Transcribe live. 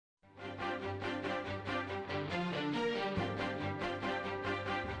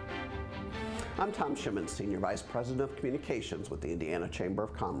I'm Tom Shimon, Senior Vice President of Communications with the Indiana Chamber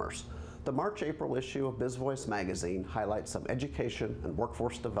of Commerce. The March-April issue of BizVoice magazine highlights some education and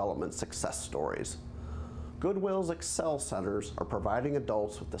workforce development success stories. Goodwill's Excel Centers are providing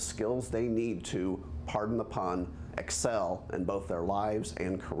adults with the skills they need to, pardon the pun, excel in both their lives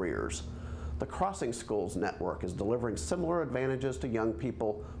and careers. The Crossing Schools Network is delivering similar advantages to young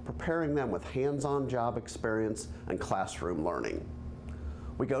people, preparing them with hands-on job experience and classroom learning.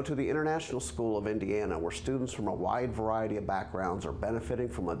 We go to the International School of Indiana, where students from a wide variety of backgrounds are benefiting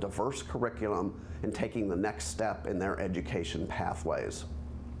from a diverse curriculum and taking the next step in their education pathways.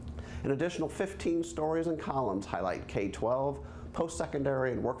 An additional 15 stories and columns highlight K-12,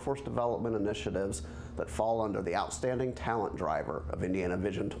 post-secondary, and workforce development initiatives that fall under the Outstanding Talent Driver of Indiana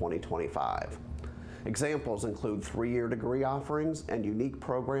Vision 2025. Examples include 3-year degree offerings and unique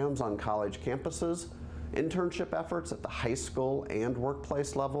programs on college campuses, internship efforts at the high school and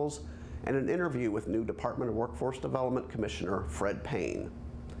workplace levels, and an interview with new Department of Workforce Development Commissioner Fred Payne.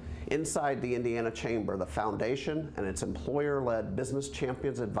 Inside the Indiana Chamber, the Foundation and its employer-led Business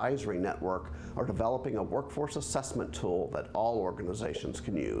Champions Advisory Network are developing a workforce assessment tool that all organizations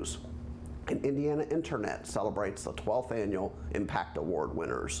can use. And Indiana Internet celebrates the 12th annual Impact Award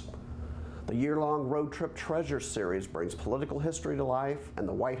winners. The year-long Road Trip Treasures series brings political history to life and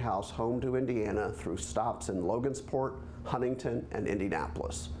the White House home to Indiana through stops in Logansport, Huntington, and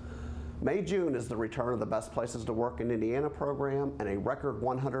Indianapolis. May-June is the return of the Best Places to Work in Indiana program and a record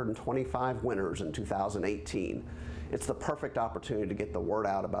 125 winners in 2018. It's the perfect opportunity to get the word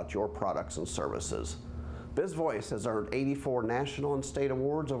out about your products and services. BizVoice has earned 84 national and state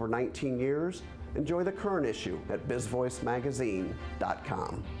awards over 19 years. Enjoy the current issue at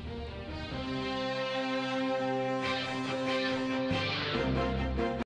bizvoicemagazine.com.